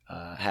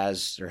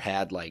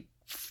 Had like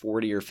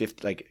 40 or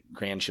 50 like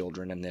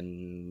grandchildren, and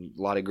then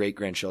a lot of great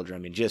grandchildren. I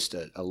mean, just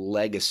a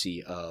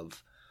legacy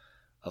of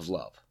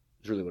love.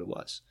 Is really what it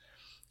was.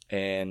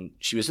 And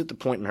she was at the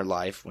point in her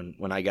life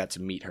when I got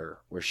to meet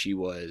her where she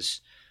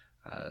was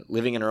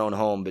living in her own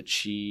home, but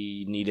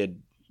she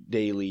needed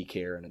daily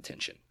care and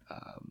attention.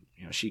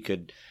 She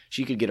could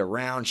get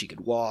around, she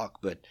could walk,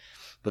 but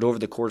over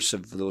the course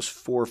of those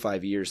 4 or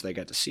 5 years that I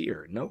got to see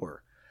her and know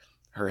her,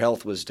 her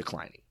health was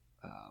declining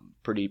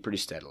pretty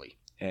steadily.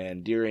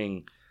 And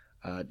during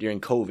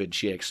COVID,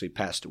 she actually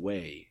passed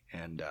away,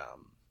 and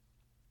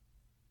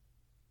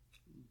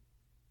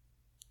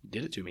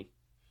did it to me.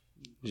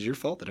 It's your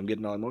fault that I'm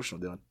getting all emotional,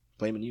 Dylan.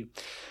 Blaming you.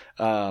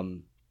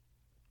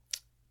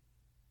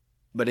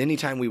 But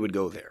anytime we would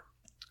go there,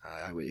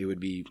 it would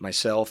be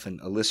myself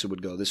and Alyssa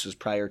would go. This was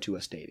prior to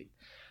us dating.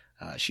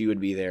 She would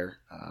be there.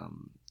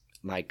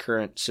 My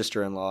current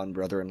sister-in-law and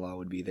brother-in-law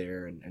would be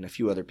there, and a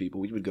few other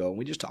people. We would go and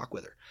we'd just talk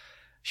with her.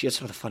 She had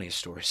some of the funniest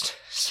stories.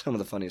 I'm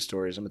going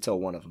to tell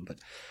one of them, but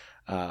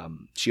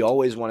she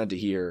always wanted to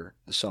hear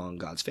the song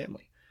God's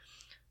Family.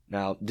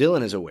 Now,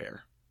 Dylan is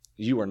aware.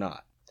 You are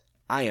not.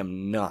 I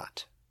am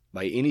not,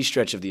 by any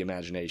stretch of the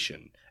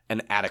imagination,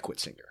 an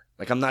adequate singer.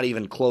 Like, I'm not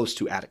even close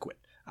to adequate.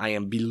 I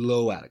am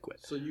below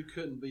adequate. So you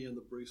couldn't be in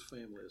the Bruce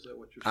family, is that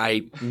what you're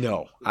saying?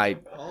 No.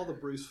 All the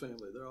Bruce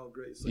family, they're all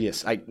great singers.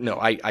 Yes, I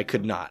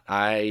could not.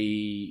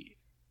 I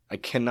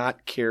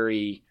cannot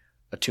carry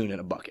a tune in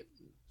a bucket.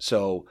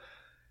 So,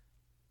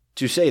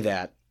 to say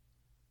that,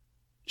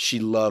 she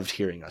loved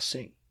hearing us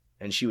sing.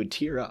 And she would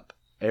tear up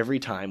every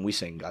time we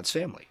sang God's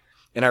Family.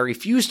 And I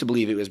refused to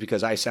believe it was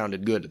because I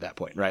sounded good at that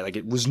point, right? Like,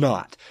 it was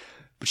not.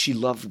 But she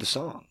loved the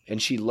song.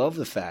 And she loved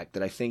the fact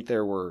that I think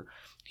there were,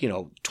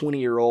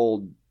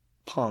 20-year-old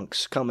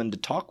punks coming to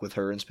talk with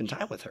her and spend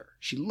time with her.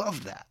 She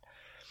loved that.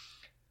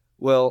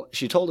 Well,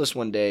 she told us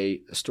one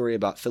day a story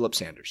about Philip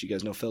Sanders. You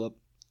guys know Philip?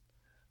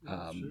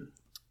 Sure.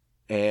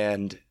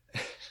 And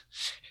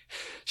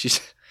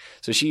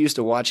she used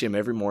to watch him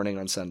every morning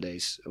on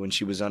Sundays when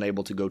she was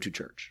unable to go to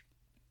church.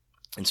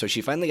 And so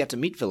she finally got to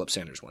meet Philip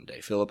Sanders one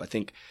day. Philip, I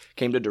think,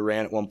 came to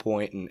Durant at one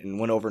point and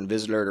went over and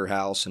visited her at her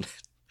house. And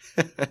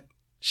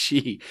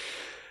she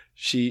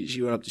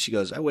went up. She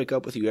goes, "I wake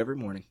up with you every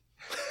morning."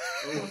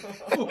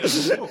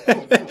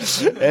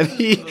 And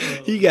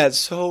he got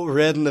so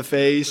red in the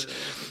face,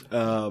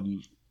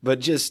 but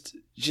just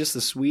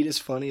the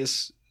sweetest,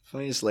 funniest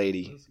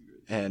lady.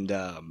 And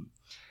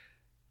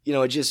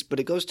but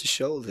it goes to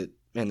show that,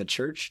 man, the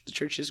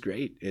church is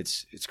great.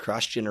 It's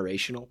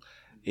cross-generational.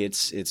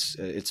 It's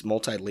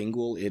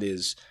multilingual. It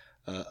is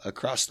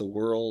across the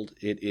world.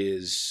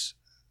 It's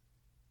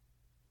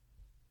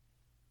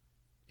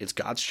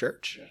God's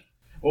church. Yeah.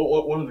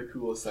 Well, one of the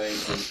coolest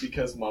things is,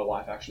 because my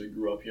wife actually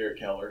grew up here at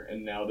Keller,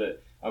 and now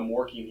that I'm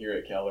working here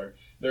at Keller,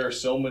 there are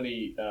so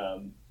many I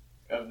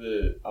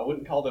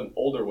wouldn't call them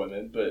older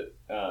women, but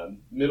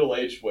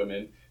middle-aged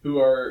women who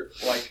are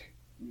like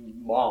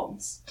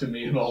moms to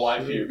me and my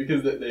wife here,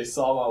 because they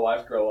saw my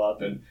wife grow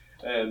up, and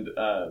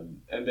I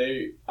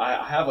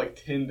have like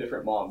 10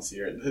 different moms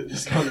here at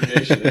this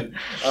congregation, and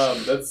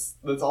that's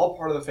all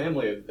part of the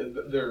family.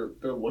 They're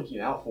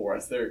looking out for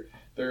us. They're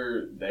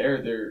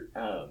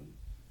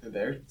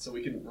there so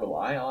we can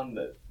rely on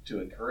that to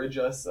encourage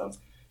us.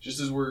 Just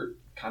as we're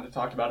kind of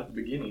talked about at the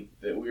beginning,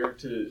 that we are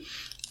to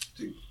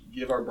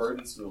give our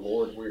burdens to the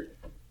Lord. We're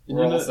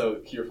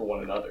also here for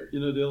one another.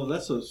 Dylan,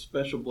 that's a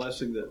special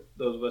blessing that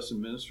those of us in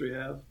ministry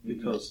have,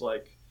 because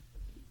like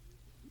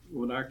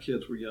when our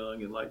kids were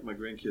young, and like my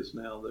grandkids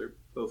now, they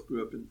both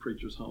grew up in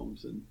preachers'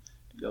 homes, and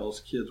y'all's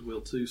kids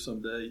will too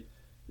someday.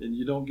 And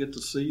you don't get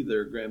to see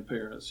their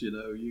grandparents.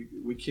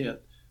 We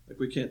can't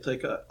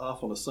take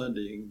off on a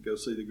Sunday and go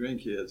see the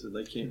grandkids, and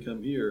they can't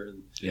come here.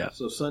 And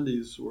so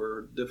Sundays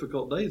were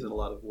difficult days in a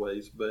lot of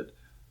ways. But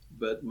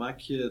my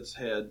kids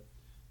had,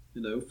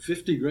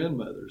 50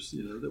 grandmothers,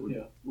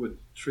 that would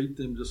treat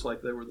them just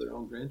like they were their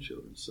own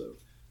grandchildren. So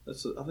I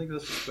think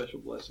that's a special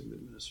blessing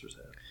that ministers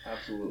have.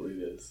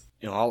 Absolutely, it is.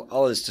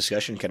 All this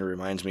discussion kind of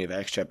reminds me of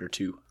Acts chapter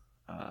 2.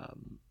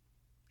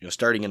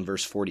 Starting in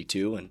verse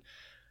 42, and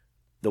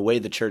the way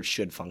the church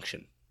should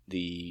function,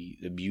 the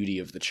beauty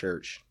of the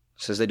church.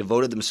 It says, "They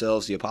devoted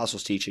themselves to the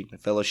apostles' teaching, the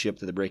fellowship,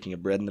 to the breaking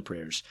of bread and the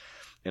prayers.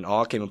 And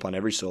awe came upon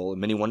every soul,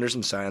 and many wonders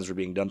and signs were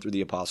being done through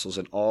the apostles,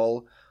 and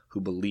all who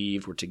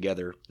believed were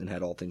together and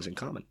had all things in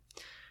common.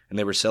 And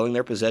they were selling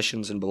their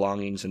possessions and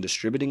belongings and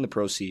distributing the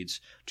proceeds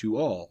to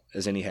all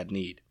as any had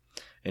need.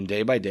 And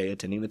day by day,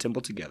 attending the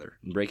temple together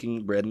and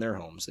breaking bread in their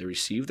homes, they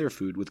received their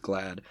food with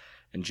glad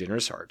and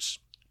generous hearts,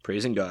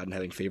 praising God and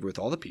having favor with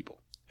all the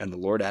people. And the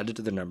Lord added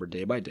to their number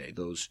day by day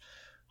those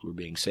who were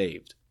being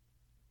saved."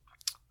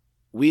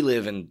 We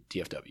live in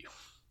DFW.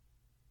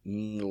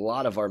 A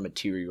lot of our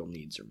material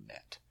needs are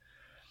met.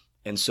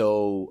 And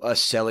so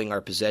us selling our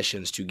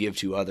possessions to give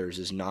to others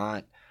is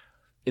not,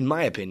 in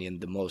my opinion,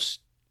 the most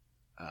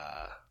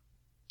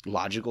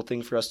logical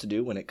thing for us to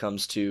do when it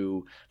comes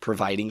to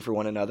providing for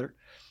one another.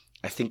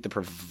 I think the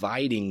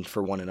providing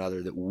for one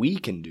another that we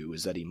can do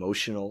is that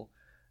emotional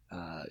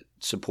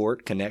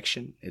support,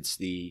 connection. It's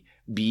the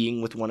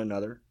being with one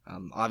another.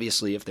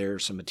 Obviously, if there are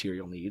some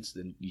material needs,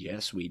 then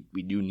yes, we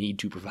do need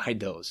to provide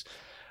those.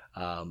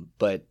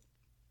 But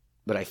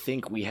I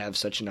think we have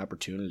such an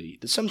opportunity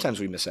that sometimes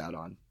we miss out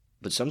on.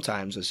 But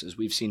sometimes, as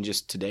we've seen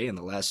just today in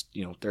the last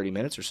 30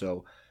 minutes or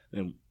so,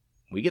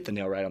 we get the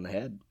nail right on the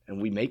head,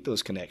 and we make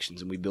those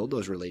connections, and we build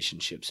those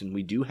relationships, and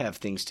we do have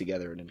things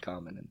together and in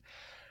common.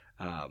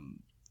 And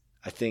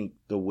I think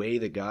the way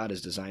that God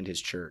has designed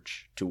His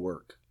church to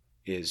work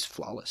is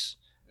flawless.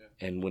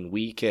 Yeah. And when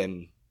we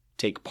can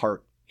take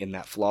part in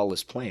that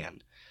flawless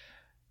plan,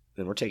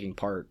 then we're taking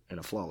part in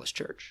a flawless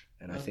church.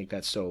 And I think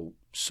that's so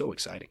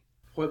exciting.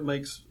 What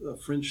makes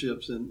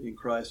friendships in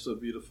Christ so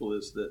beautiful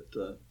is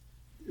that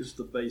is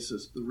the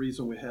basis, the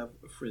reason we have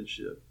a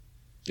friendship.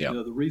 Yeah.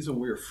 The reason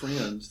we're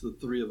friends, the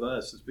three of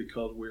us, is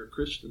because we're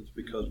Christians,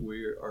 because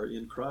we are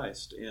in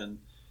Christ. And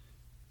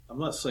I'm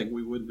not saying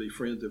we wouldn't be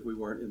friends if we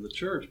weren't in the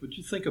church, but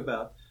you think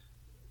about,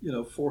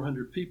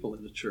 400 people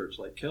in the church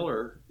like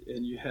Keller,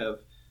 and you have,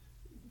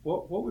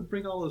 what would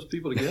bring all those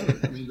people together?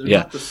 I mean, they're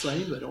not the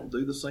same. They don't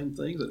do the same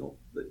things.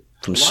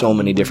 From so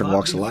many different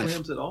walks of life.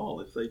 Friends at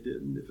all if it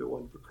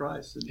wasn't for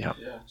Christ. And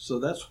so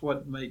that's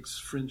what makes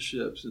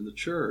friendships in the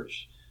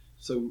church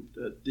so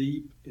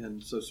deep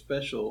and so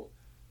special,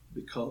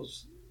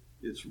 because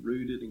it's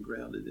rooted and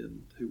grounded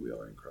in who we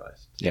are in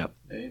Christ. Yeah.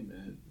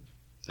 Amen.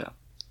 Yeah.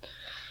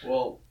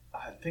 Well,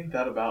 I think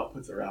that about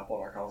puts a wrap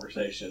on our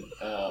conversation.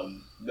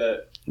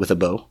 With a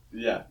bow?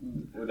 Yeah,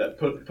 that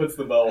puts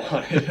the bow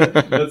on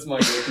it. That's my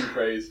go-to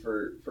phrase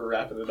for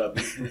wrapping it up.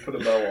 We put a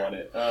bow on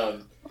it.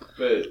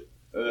 But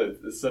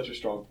it's such a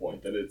strong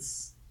point that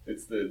it's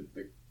the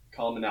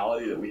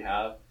commonality that we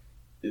have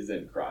is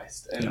in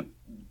Christ. And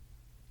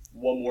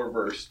one more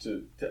verse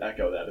to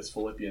echo that is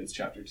Philippians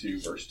chapter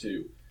 2, verse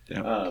 2.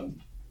 Yeah.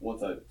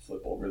 Once I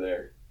flip over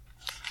there.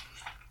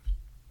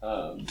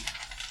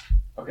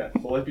 Okay,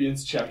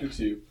 Philippians chapter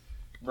 2,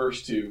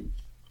 verse 2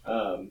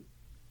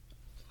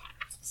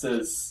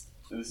 says,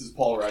 this is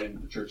Paul writing to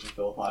the church in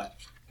Philippi,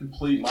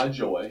 complete my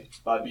joy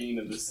by being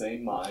of the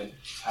same mind,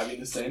 having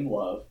the same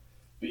love,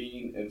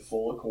 being in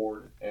full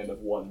accord and of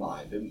one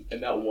mind. And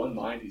that one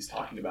mind he's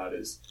talking about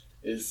is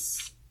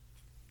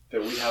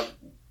that we have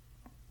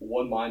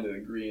one mind and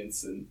agreement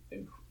in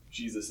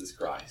Jesus is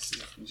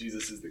Christ.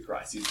 Jesus is the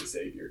Christ. He's the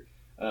Savior.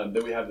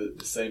 That we have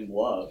the same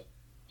love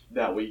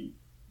that we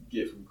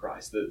get from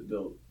Christ,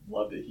 the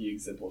love that he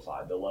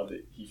exemplified, the love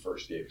that he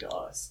first gave to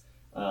us.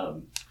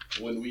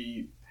 When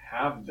we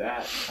have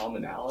that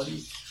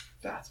commonality,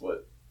 that's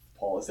what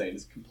Paul is saying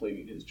is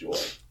completing his joy.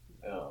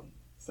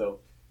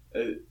 So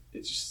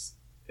it's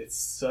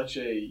such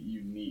a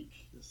unique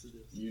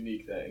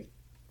thing.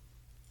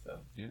 So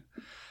yeah.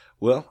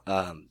 Well,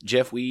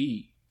 Jeff,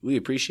 we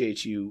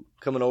appreciate you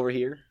coming over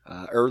here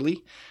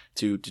early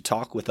to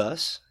talk with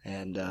us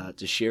and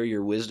to share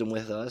your wisdom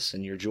with us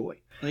and your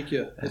joy. Thank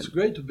you. It's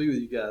great to be with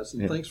you guys,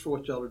 and thanks for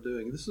what y'all are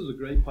doing. This is a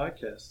great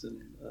podcast,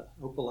 and I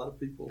hope a lot of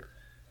people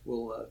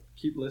will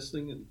keep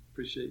listening and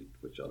appreciate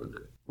what y'all are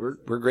doing.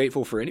 We're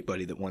grateful for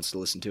anybody that wants to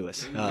listen to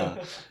us. I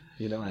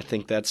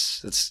think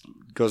that's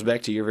goes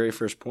back to your very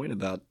first point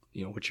about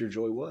what your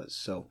joy was.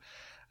 So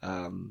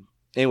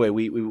anyway,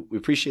 we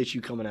appreciate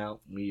you coming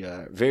out. We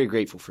are very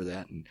grateful for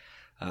that, and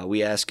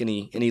we ask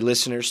any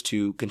listeners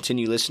to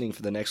continue listening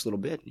for the next little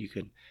bit. You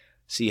can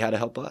see how to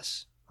help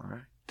us. All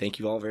right. Thank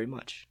you all very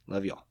much.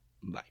 Love y'all.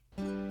 Bye.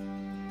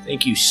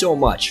 Thank you so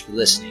much for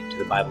listening to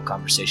the Bible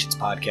Conversations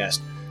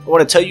podcast. I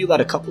want to tell you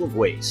about a couple of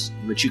ways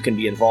in which you can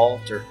be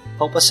involved or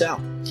help us out.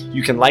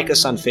 You can like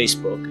us on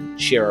Facebook and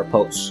share our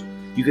posts.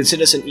 You can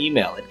send us an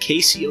email at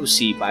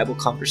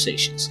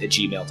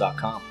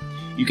kcocbibleconversations@gmail.com.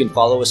 You can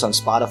follow us on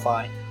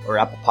Spotify or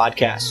Apple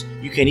Podcasts.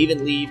 You can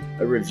even leave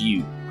a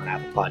review on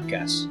Apple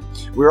Podcasts.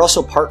 We're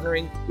also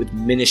partnering with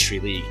Ministry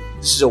League.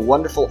 This is a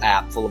wonderful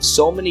app full of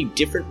so many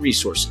different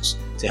resources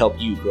to help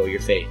you grow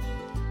your faith.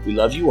 We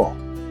love you all.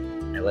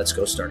 Now let's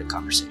go start a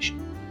conversation.